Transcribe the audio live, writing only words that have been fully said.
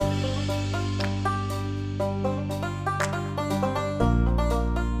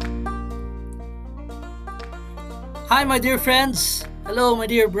Hi, my dear friends. Hello, my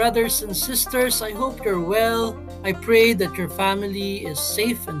dear brothers and sisters. I hope you're well. I pray that your family is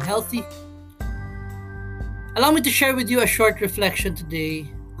safe and healthy. Allow me to share with you a short reflection today,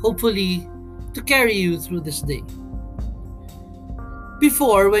 hopefully, to carry you through this day.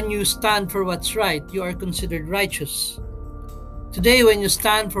 Before, when you stand for what's right, you are considered righteous. Today, when you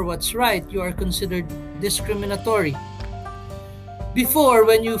stand for what's right, you are considered discriminatory. Before,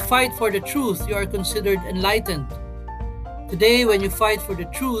 when you fight for the truth, you are considered enlightened. Today, when you fight for the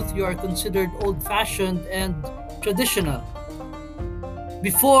truth, you are considered old fashioned and traditional.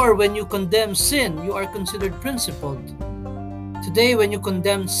 Before, when you condemn sin, you are considered principled. Today, when you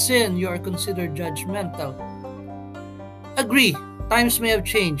condemn sin, you are considered judgmental. Agree, times may have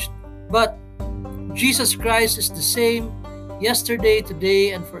changed, but Jesus Christ is the same yesterday,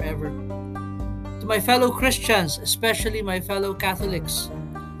 today, and forever. To my fellow Christians, especially my fellow Catholics,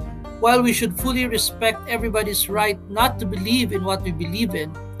 while we should fully respect everybody's right not to believe in what we believe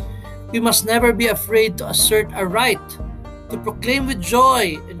in, we must never be afraid to assert our right to proclaim with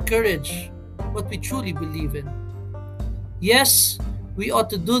joy and courage what we truly believe in. Yes, we ought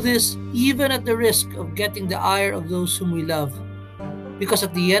to do this even at the risk of getting the ire of those whom we love. Because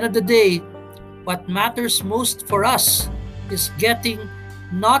at the end of the day, what matters most for us is getting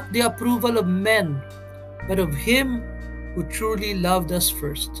not the approval of men, but of Him who truly loved us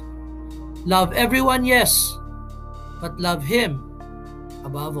first. Love everyone, yes, but love Him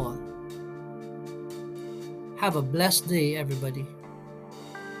above all. Have a blessed day, everybody.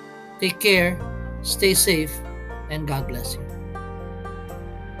 Take care, stay safe, and God bless you.